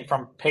something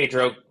from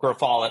Pedro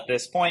Grifol at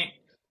this point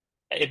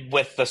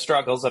with the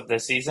struggles of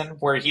this season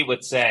where he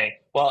would say,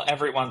 well,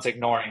 everyone's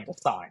ignoring the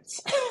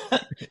signs.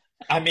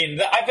 I mean,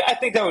 I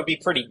think that would be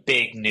pretty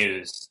big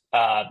news.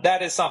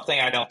 That is something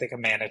I don't think a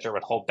manager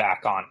would hold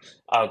back on.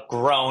 A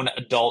grown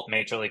adult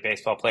Major League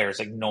Baseball player is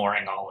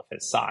ignoring all of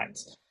his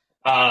signs.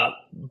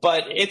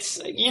 But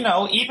it's,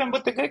 even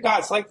with the good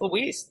guys like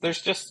Luis,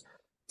 there's just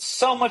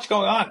so much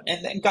going on.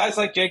 And then guys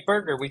like Jake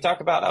Berger, we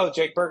talk about,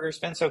 Jake Berger's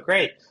been so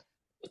great.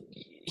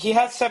 He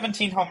has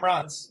 17 home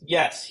runs.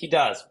 Yes, he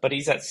does. But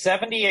he's at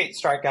 78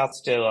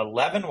 strikeouts to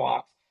 11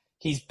 walks.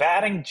 He's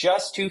batting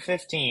just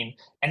 215,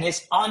 and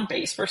his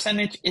on-base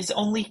percentage is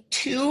only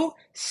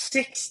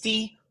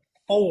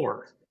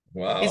 264.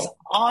 Wow. His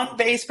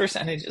on-base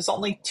percentage is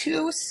only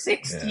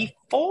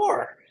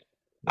 264.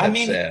 Yeah. I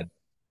mean, sad.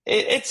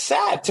 It's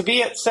sad to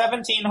be at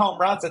 17 home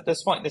runs at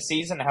this point in the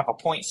season and have a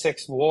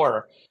 .6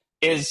 WAR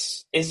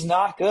is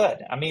not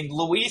good. I mean,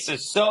 Luis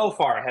is so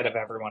far ahead of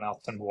everyone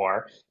else in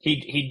WAR.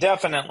 He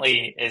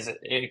definitely is an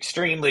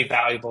extremely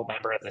valuable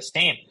member of this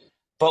team.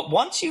 But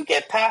once you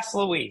get past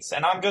Luis,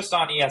 and I'm just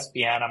on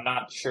ESPN, I'm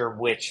not sure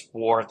which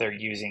WAR they're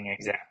using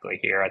exactly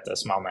here at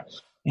this moment.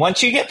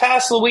 Once you get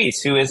past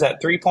Luis, who is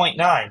at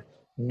 3.9,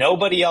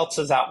 nobody else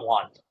is at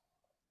 1.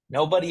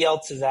 Nobody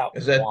else is at 1.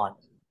 Is that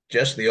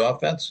just the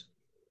offense?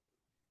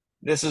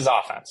 This is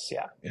offense,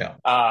 yeah. Yeah.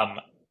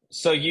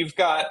 So you've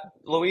got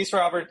Luis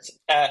Roberts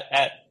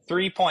at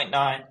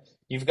 3.9.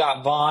 You've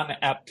got Vaughn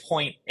at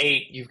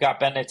 0.8. You've got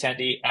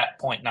Benintendi at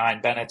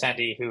 0.9.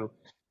 Benintendi, who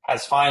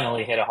has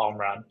finally hit a home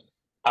run.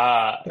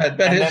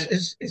 But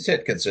he's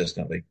hit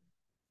consistently.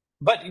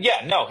 But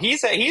yeah, no,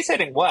 he's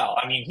hitting well.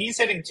 I mean, he's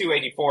hitting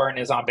 284 and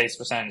his on-base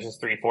percentage is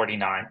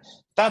 349.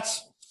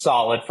 That's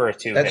solid for a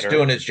two-hitter. That's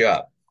doing his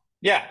job.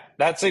 Yeah,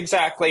 that's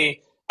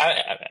exactly.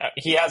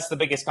 He has the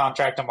biggest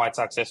contract in White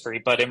Sox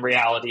history, but in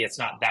reality, it's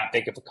not that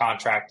big of a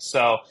contract.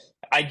 So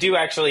I do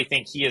actually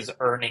think he is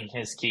earning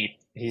his keep.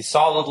 He's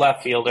solid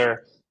left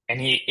fielder, and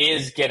he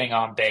is getting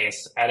on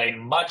base at a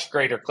much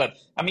greater clip.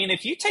 I mean,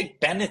 if you take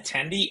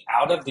Benintendi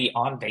out of the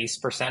on-base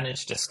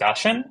percentage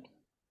discussion,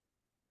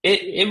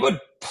 it would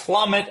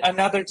plummet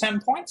another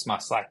 10 points,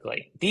 most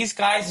likely. These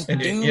guys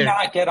do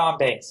not get on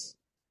base.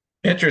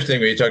 Interesting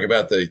when you talk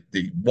about the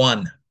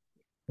one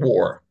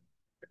WAR.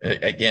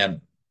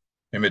 Again,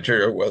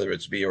 immaterial whether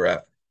it's B or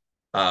F.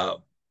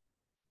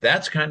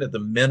 That's kind of the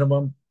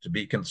minimum to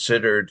be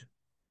considered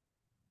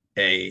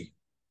a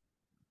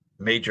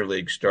major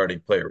league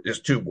starting player. Is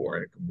 2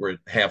 WAR. We're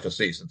half a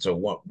season,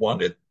 so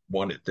one at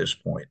this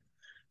point.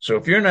 So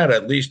if you're not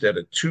at least at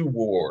a 2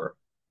 WAR,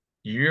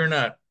 you're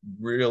not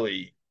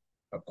really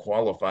a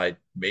qualified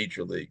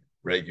major league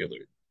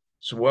regular.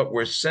 So what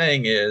we're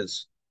saying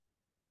is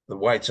the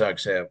White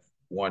Sox have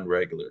one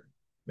regular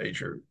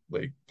major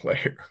league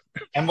player.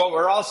 And what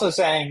we're also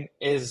saying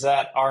is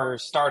that our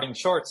starting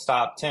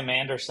shortstop, Tim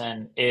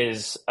Anderson,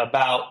 is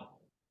about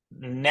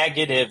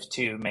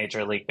 -2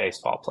 Major League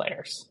Baseball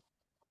players.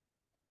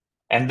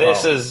 And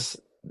this is,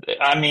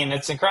 I mean,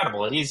 it's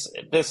incredible.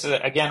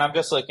 Again, I'm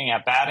just looking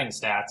at batting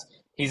stats.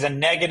 He's a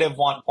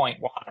 -1.1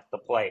 at the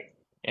plate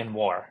in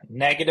WAR,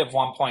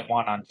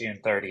 -1.1 on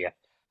June 30th.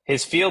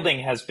 His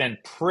fielding has been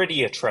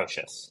pretty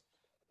atrocious.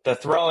 The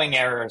throwing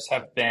errors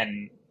have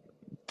been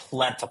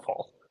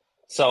plentiful.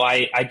 So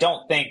I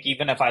don't think,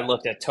 even if I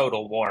looked at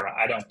total WAR,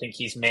 I don't think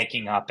he's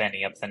making up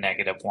any of the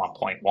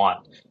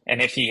 -1.1.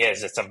 And if he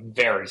is, it's a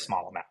very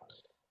small amount.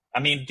 I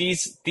mean,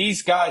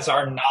 these guys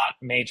are not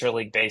Major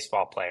League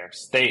Baseball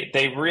players.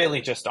 They really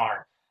just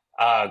aren't.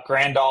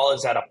 Grandal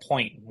is at a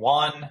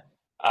 0.1.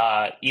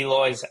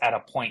 Eloy's at a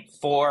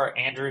 0.4.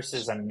 Andrews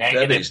is a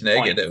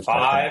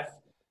 -0.5.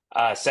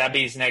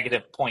 Sebi's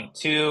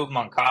 -0.2.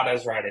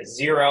 Moncada's right at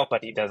 0,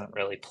 but he doesn't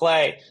really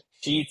play.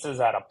 Sheets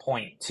is at a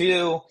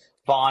 0.2.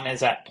 Vaughn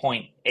is at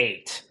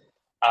 0.8,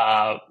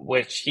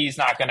 which he's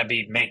not going to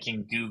be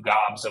making goo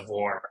gobs of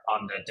WAR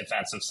on the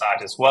defensive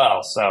side as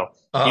well. So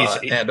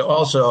and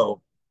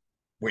also,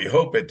 we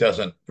hope it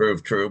doesn't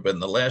prove true, but in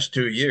the last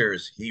 2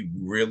 years, he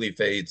really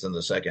fades in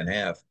the second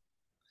half.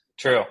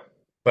 True.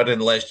 But in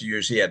the last 2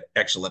 years, he had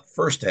excellent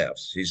first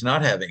halves. He's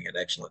not having an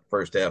excellent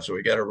first half, so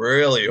we got to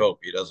really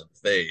hope he doesn't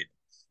fade.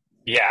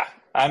 Yeah.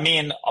 I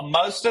mean,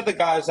 most of the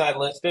guys I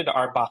listed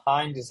are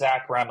behind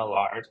Zach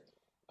Remillard,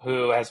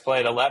 who has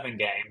played 11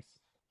 games.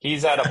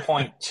 He's at a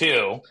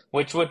 0.2,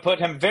 which would put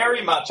him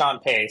very much on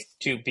pace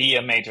to be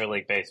a Major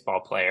League Baseball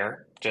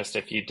player. Just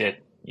if you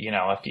did,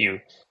 if you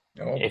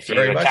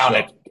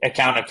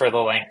accounted for the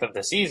length of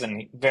the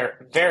season, very,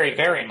 very,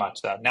 very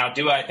much so. Now,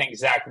 do I think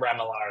Zach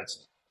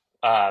Remillard's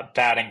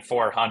batting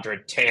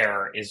 400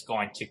 tear is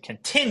going to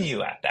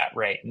continue at that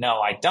rate? No,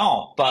 I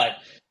don't.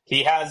 But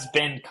he has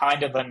been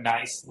kind of a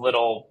nice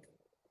little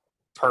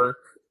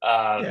perk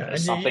And you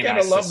something gotta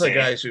nice to love the see.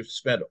 guys who've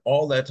spent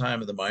all that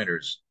time in the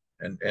minors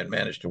and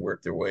managed to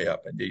work their way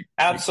up. And you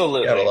gotta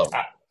Absolutely. love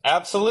them.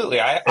 Absolutely.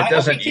 It I hope he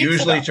doesn't keeps it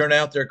usually up. turn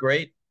out they're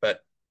great,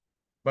 but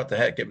what the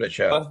heck, give it a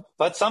shot.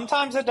 But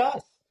sometimes it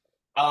does.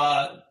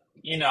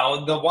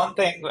 The one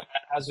thing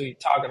as we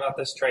talk about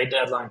this trade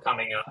deadline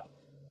coming up,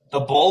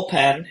 the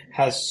bullpen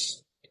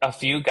has a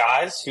few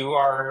guys who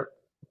are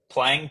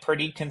playing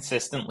pretty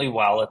consistently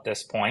well at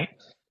this point.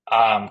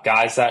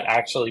 Guys that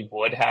actually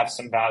would have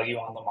some value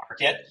on the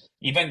market.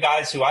 Even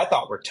guys who I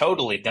thought were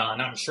totally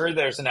done. I'm sure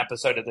there's an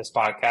episode of this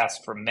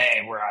podcast from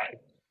May where I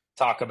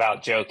talk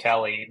about Joe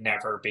Kelly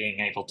never being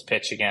able to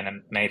pitch again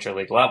in major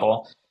league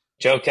level.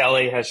 Joe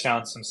Kelly has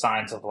shown some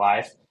signs of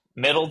life.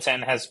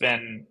 Middleton has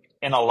been,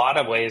 in a lot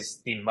of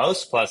ways, the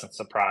most pleasant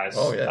surprise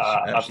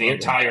of the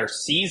entire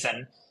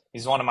season.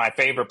 He's one of my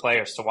favorite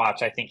players to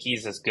watch. I think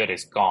he's as good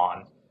as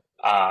gone,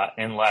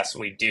 unless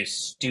we do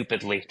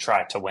stupidly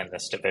try to win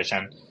this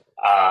division.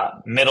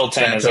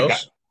 Middleton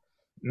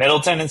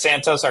and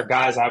Santos are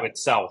guys I would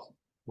sell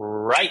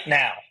right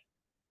now.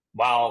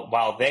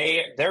 While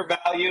their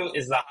value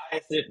is the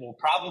highest it will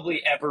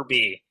probably ever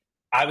be,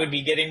 I would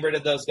be getting rid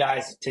of those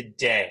guys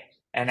today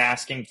and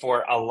asking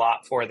for a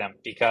lot for them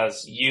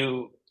because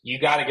you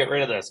got to get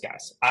rid of those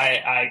guys.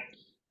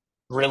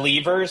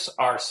 Relievers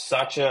are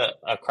such a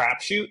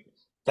crapshoot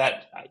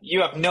that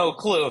you have no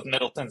clue if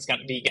Middleton's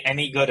going to be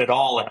any good at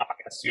all in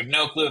August. You have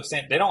no clue if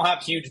they don't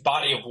have huge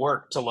body of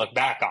work to look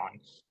back on.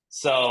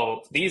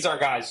 So these are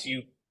guys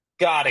you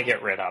got to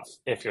get rid of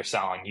if you're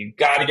selling. You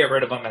got to get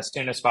rid of them as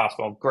soon as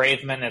possible.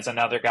 Graveman is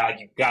another guy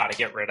you got to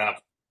get rid of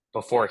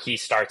before he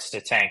starts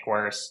to tank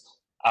worse.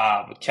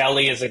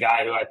 Kelly is a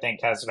guy who I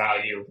think has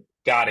value.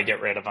 Got to get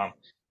rid of him.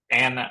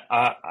 And,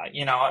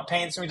 it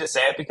pains me to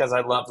say it because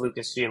I love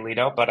Lucas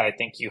Giolito, but I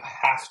think you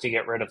have to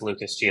get rid of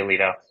Lucas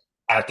Giolito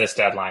at this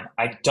deadline.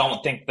 I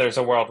don't think there's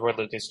a world where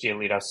Lucas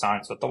Giolito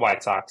signs with the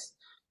White Sox.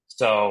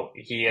 So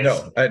he is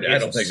I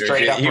don't think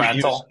straight up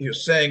rental. He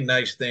was saying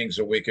nice things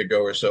a week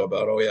ago or so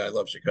about, I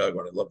love Chicago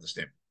and I love this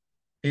team.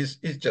 He's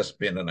just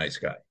being a nice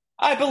guy.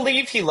 I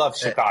believe he loves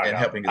Chicago. And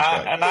helping his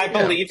guy. And I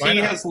believe he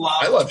has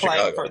loved playing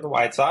Chicago. for the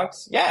White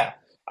Sox. Yeah.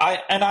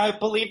 I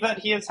believe that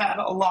he has had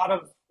a lot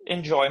of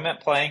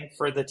enjoyment playing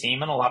for the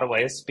team in a lot of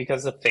ways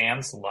because the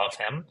fans love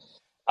him.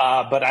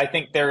 But I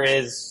think there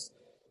is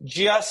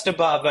just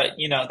above it,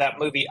 that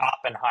movie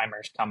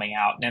Oppenheimer's coming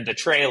out. And in the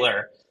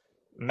trailer,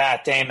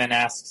 Matt Damon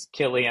asks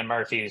Cillian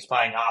Murphy, who's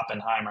playing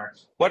Oppenheimer,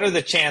 what are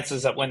the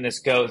chances that when this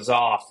goes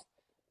off,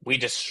 we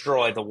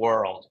destroy the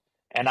world?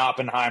 And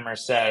Oppenheimer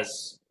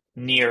says,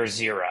 near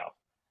zero.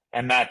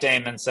 And Matt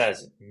Damon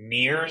says,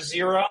 near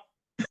zero?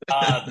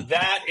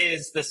 That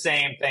is the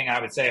same thing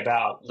I would say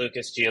about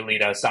Lucas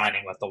Giolito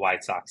signing with the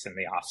White Sox in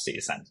the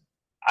offseason.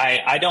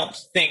 I don't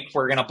think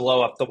we're going to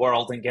blow up the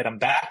world and get him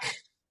back.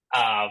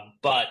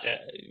 But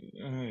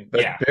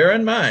bear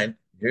in mind,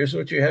 here's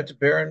what you have to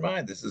bear in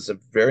mind. This is a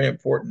very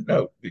important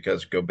note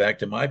because go back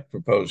to my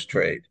proposed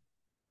trade,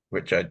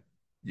 which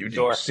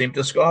you seem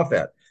to scoff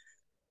at.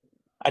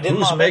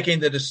 Who's making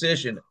the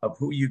decision of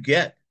who you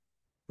get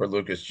for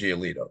Lucas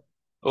Giolito?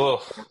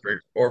 Or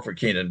for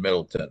Keenan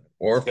Middleton,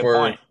 or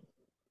for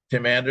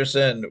Tim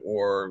Anderson,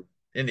 or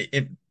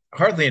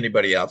hardly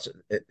anybody else.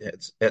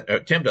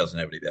 Tim doesn't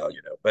have any value,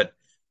 but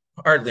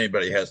hardly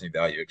anybody has any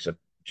value except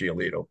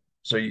Giolito.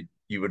 So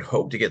you would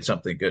hope to get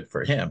something good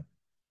for him,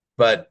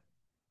 but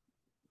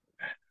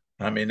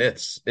I mean,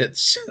 it's.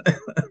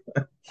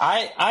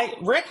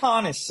 Rick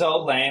Hahn is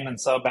so lame and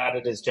so bad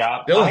at his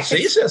job. Dylan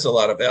Cease has a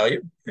lot of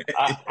value.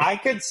 I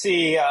could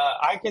see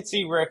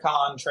Rick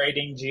Hahn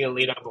trading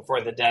Giolito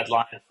before the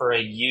deadline for a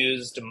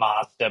used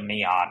Mazda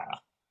Miata.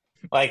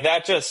 Like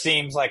that just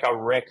seems like a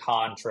Rick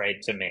Hahn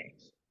trade to me.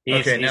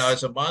 Now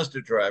as a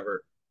Mazda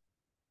driver,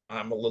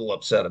 I'm a little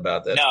upset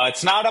about that. No,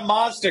 it's not a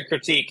Mazda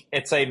critique.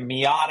 It's a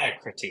Miata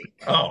critique.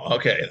 Oh,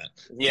 okay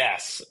then.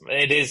 Yes,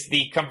 it is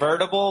the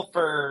convertible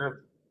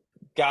for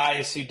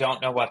guys who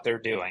don't know what they're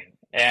doing.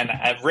 And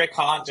Rick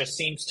Hahn just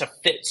seems to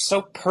fit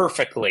so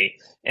perfectly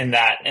in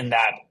that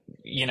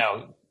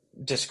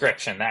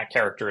description, that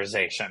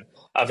characterization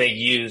of a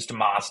used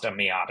Mazda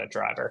Miata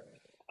driver.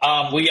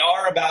 We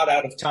are about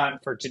out of time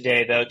for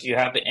today, though. Do you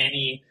have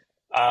any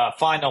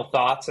final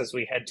thoughts as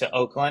we head to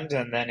Oakland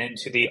and then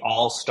into the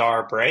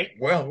All-Star break?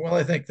 Well,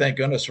 I think thank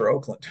goodness for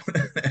Oakland.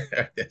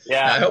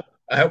 Yeah,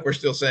 I hope we're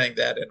still saying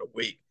that in a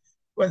week.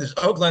 Well, there's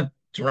Oakland,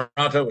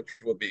 Toronto, which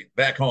will be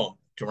back home.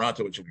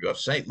 Toronto, which will go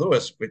St.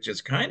 Louis, which is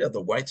kind of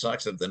the White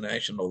Sox of the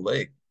National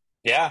League.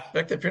 Yeah. In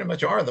fact, they pretty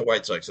much are the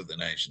White Sox of the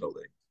National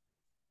League.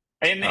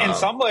 In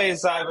some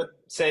ways, I would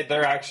say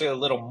they're actually a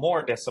little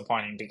more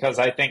disappointing because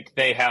I think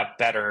they have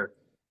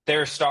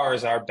their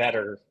stars are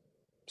better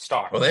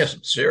stars. Well, they have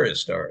some serious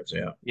stars,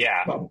 yeah.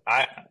 Yeah. Well,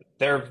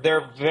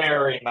 they're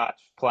very much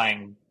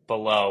playing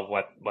below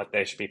what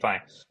they should be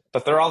playing.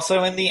 But they're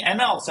also in the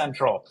NL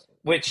Central,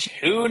 which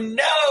who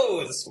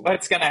knows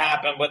what's going to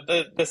happen with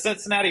the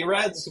Cincinnati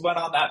Reds went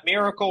on that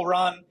miracle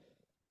run.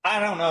 I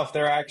don't know if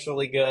they're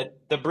actually good.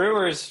 The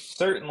Brewers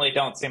certainly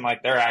don't seem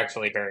like they're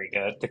actually very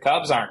good. The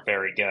Cubs aren't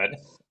very good.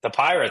 The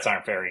Pirates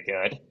aren't very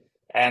good.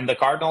 And the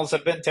Cardinals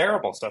have been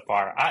terrible so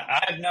far.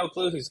 I have no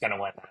clue who's going to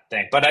win that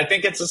thing. But I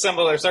think it's a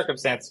similar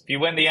circumstance. If you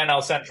win the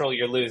NL Central,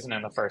 you're losing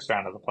in the first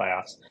round of the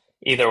playoffs.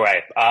 Either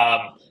way.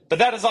 But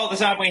that is all the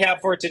time we have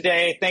for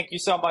today. Thank you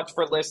so much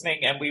for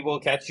listening, and we will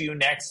catch you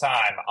next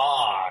time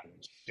on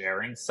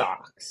Sharing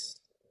Socks.